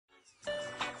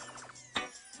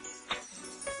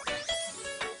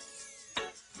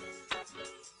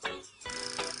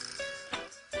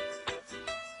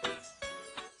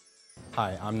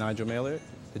Hi, I'm Nigel Mailer,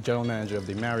 the General Manager of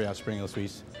the Marriott SpringHill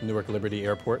Suites, Newark Liberty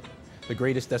Airport, the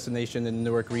greatest destination in the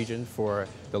Newark region for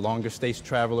the longer stay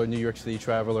traveler, New York City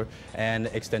traveler, and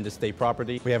extended stay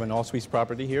property. We have an all-suites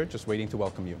property here just waiting to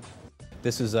welcome you.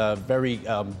 This is a very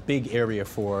big area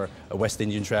for West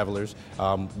Indian travelers.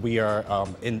 We are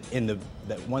in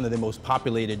one of the most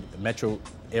populated metro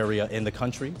area in the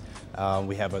country.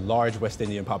 We have a large West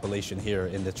Indian population here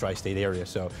in the tri-state area,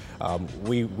 so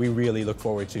we really look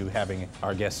forward to having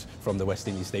our guests from the West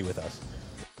Indies stay with us.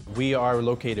 We are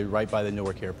located right by the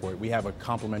Newark Airport. We have a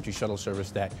complimentary shuttle service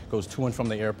that goes to and from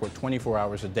the airport 24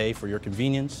 hours a day for your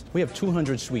convenience. We have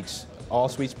 200 suites, all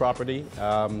suites property,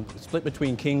 split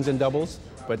between kings and doubles,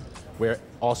 but we're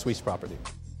all suites property.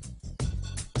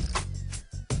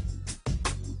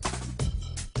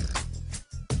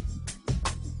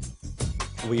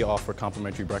 We offer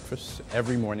complimentary breakfast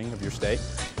every morning of your stay.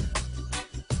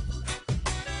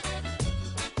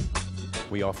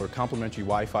 We offer complimentary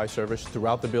Wi-Fi service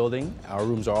throughout the building. Our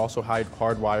rooms are also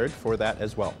hardwired for that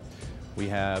as well. We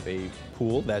have a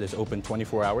pool that is open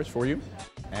 24 hours for you,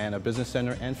 and a business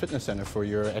center and fitness center for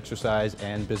your exercise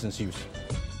and business use.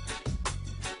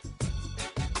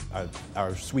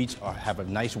 Our suites have a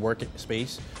nice work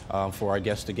space for our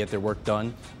guests to get their work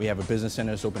done. We have a business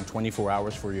center that's open 24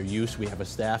 hours for your use. We have a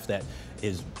staff that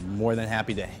is more than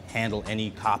happy to handle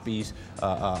any copies,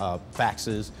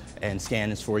 faxes, and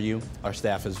scans for you. Our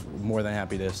staff is more than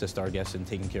happy to assist our guests in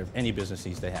taking care of any business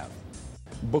needs they have.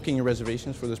 Booking your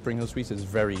reservations for the SpringHill Suites is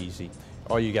very easy.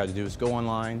 All you got to do is go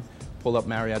online, pull up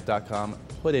Marriott.com,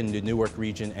 put in the Newark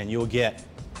region, and you'll get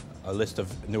a list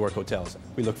of Newark hotels.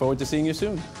 We look forward to seeing you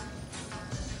soon.